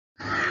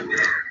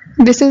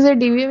This is a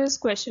Dbms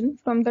question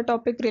from the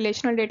topic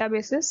relational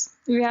databases.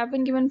 We have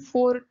been given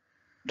 4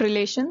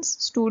 relations: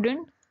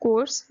 student,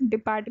 course,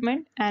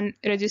 department, and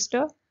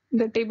register.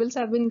 The tables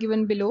have been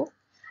given below,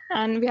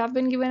 and we have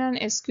been given an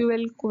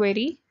SQL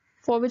query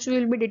for which we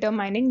will be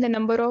determining the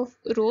number of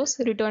rows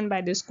returned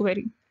by this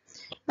query.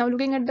 Now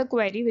looking at the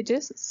query, which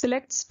is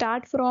select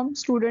start from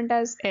student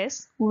as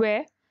S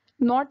where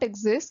not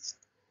exists,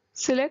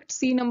 select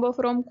C number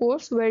from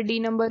course where D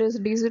number is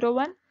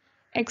D01,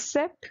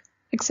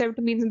 except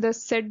means the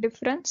set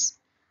difference,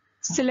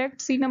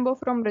 select C number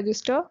from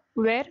register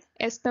where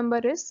S number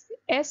is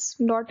S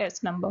dot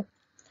S number.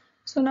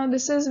 So now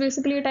this is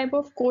basically a type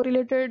of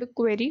correlated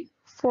query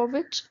for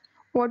which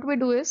what we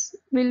do is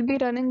we'll be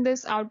running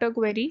this outer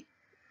query,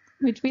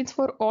 which means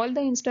for all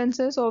the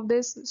instances of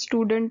this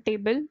student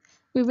table,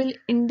 we will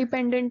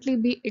independently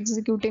be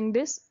executing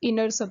this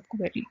inner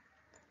subquery.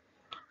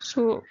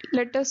 So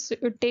let us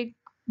take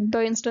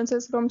the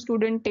instances from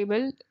student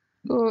table,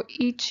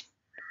 each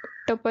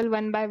tuple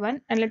one by one,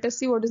 and let us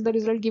see what is the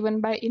result given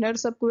by inner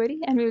subquery,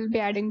 and we will be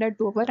adding that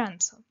to our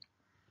answer.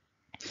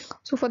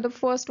 So for the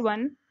first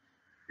one,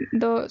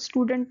 the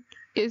student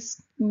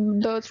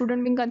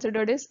being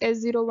considered is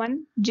S01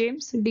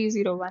 James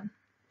D01.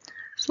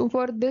 So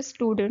for this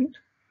student,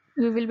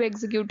 we will be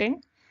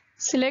executing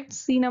select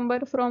C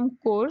number from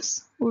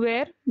course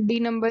where D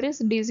number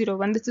is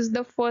D01. This is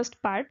the first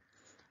part,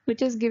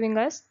 which is giving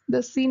us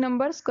the C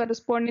numbers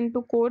corresponding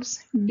to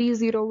course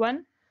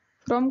D01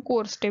 from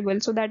course table.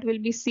 So that will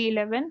be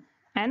C11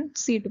 and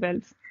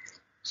C12.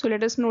 So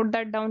let us note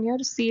that down here,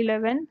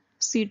 C11,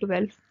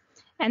 C12.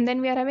 And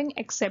then we are having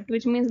except,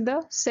 which means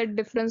the set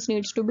difference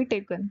needs to be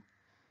taken.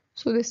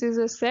 So this is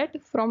a set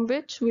from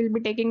which we'll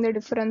be taking the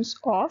difference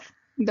of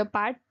the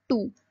part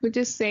 2, which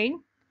is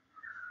saying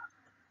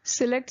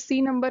select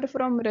C number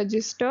from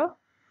register,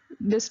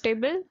 this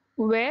table,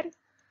 where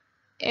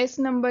S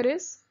number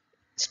is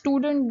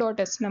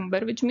student.S number,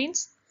 which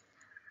means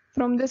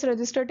from this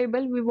register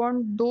table we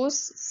want those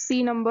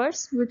C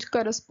numbers which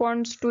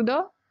corresponds to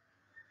the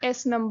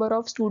S number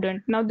of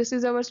student. Now this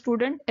is our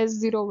student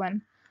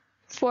S01.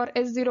 For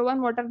S01,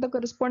 what are the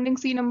corresponding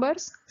C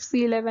numbers?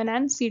 C11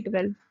 and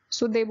C12.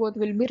 So they both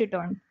will be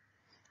returned.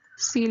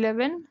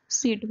 C11,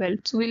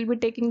 C12. So we'll be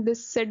taking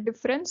this set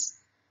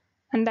difference,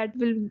 and that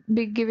will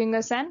be giving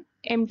us an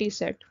empty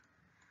set.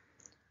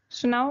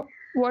 So now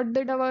what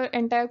did our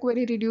entire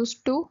query reduce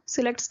to?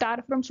 Select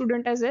star from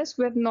student as S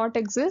where not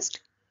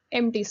exist,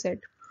 empty set.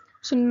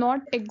 So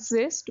not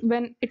exist,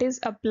 when it is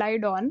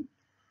applied on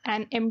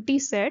an empty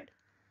set,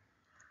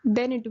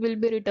 then it will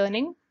be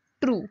returning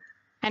true.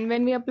 And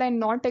when we apply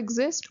not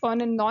exist on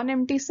a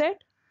non-empty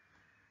set,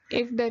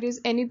 if there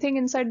is anything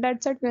inside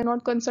that set, we are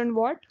not concerned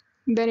what,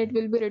 then it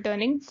will be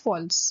returning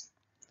false.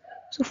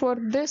 So for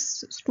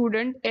this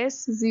student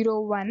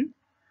S01,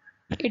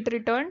 it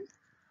returned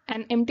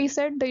an empty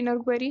set, the inner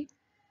query,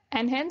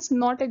 and hence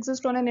not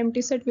exist on an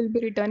empty set will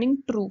be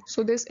returning true.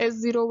 So this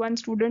S01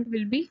 student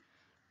will be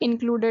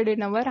included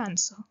in our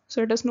answer.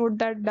 So let us note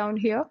that down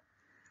here.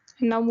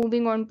 And now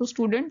moving on to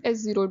student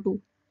S02.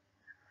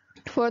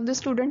 For the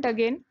student,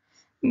 again,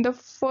 the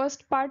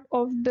first part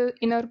of the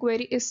inner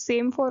query is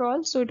same for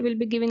all, so it will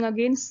be giving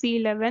again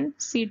C11,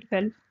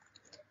 C12.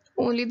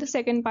 Only the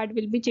second part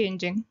will be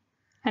changing.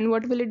 And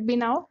what will it be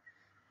now?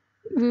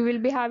 We will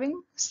be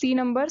having C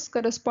numbers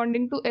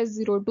corresponding to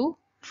S02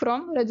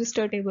 from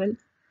register table.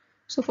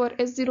 So for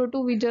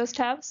S02, we just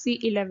have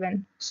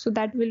C11. So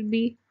that will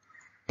be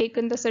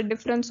taken the set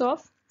difference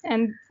of,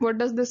 and what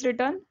does this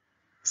return?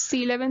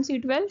 C11,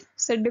 C12,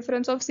 set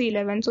difference of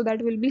C11. So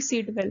that will be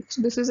C12.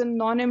 So this is a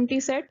non-empty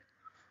set.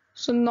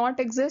 So not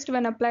exist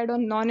when applied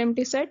on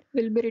non-empty set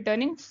will be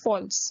returning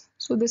false.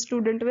 So this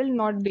student will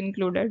not be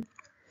included.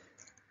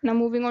 Now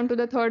moving on to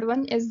the third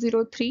one,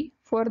 S03.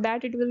 For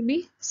that it will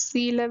be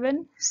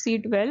C11,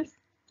 C12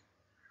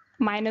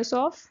 minus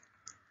of,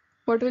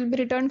 what will be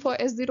returned for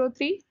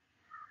S03?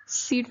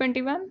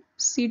 C21,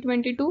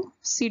 C22,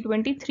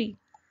 C23.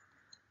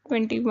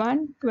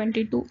 21,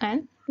 22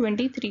 and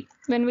 23.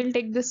 When we'll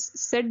take this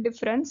set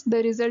difference,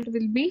 the result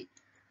will be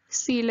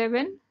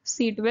C11,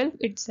 C12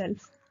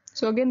 itself.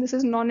 So again, this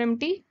is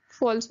non-empty,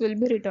 false will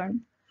be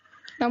returned.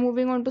 Now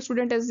moving on to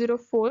student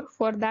S04.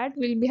 For that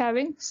we'll be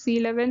having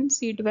C11,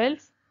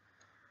 C12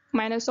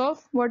 minus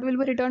of, what will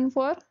be returned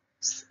for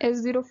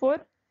S04?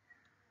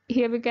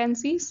 Here we can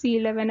see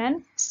C11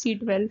 and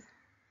C12.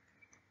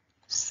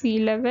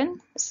 C11,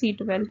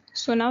 C12.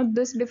 So now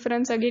this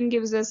difference again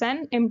gives us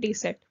an empty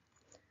set.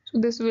 So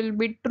this will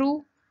be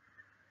true,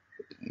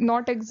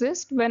 not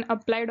exist when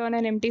applied on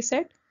an empty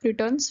set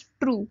returns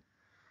true.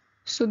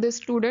 So this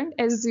student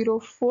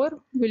S04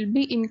 will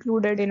be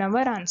included in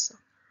our answer.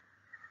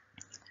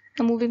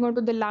 Now moving on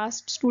to the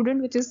last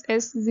student, which is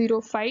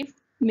S05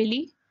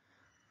 Millie.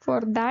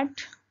 For that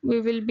we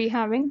will be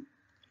having,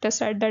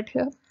 just write that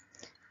here,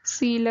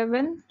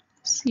 C11,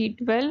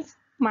 C12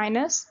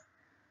 minus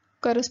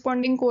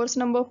corresponding course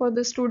number for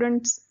the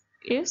students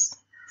is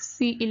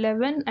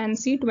C11 and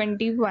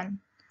C21.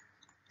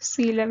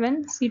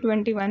 C11,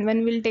 C21.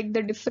 When we'll take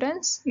the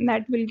difference,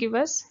 that will give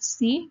us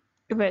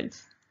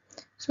C12.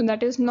 So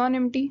that is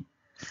non-empty.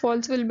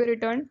 False will be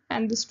returned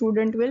and the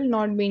student will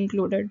not be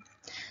included.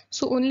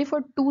 So only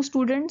for two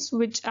students,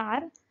 which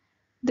are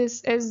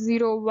this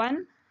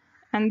S01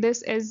 and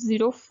this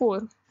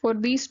S04. For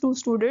these two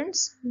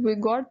students, we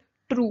got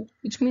true,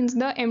 which means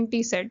the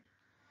empty set,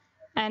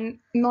 and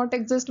not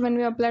exist when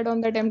we applied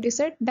on that empty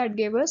set, that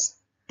gave us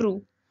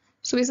true.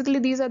 So basically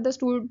these are the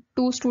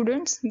two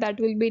students that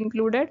will be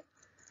included,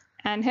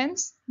 and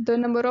hence the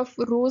number of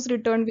rows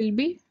returned will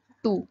be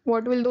 2.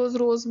 What will those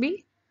rows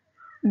be?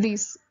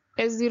 These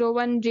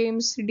S01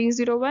 James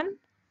D01,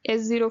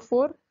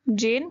 S04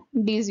 Jane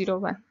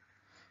D01.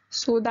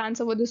 So the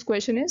answer for this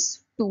question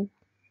is 2.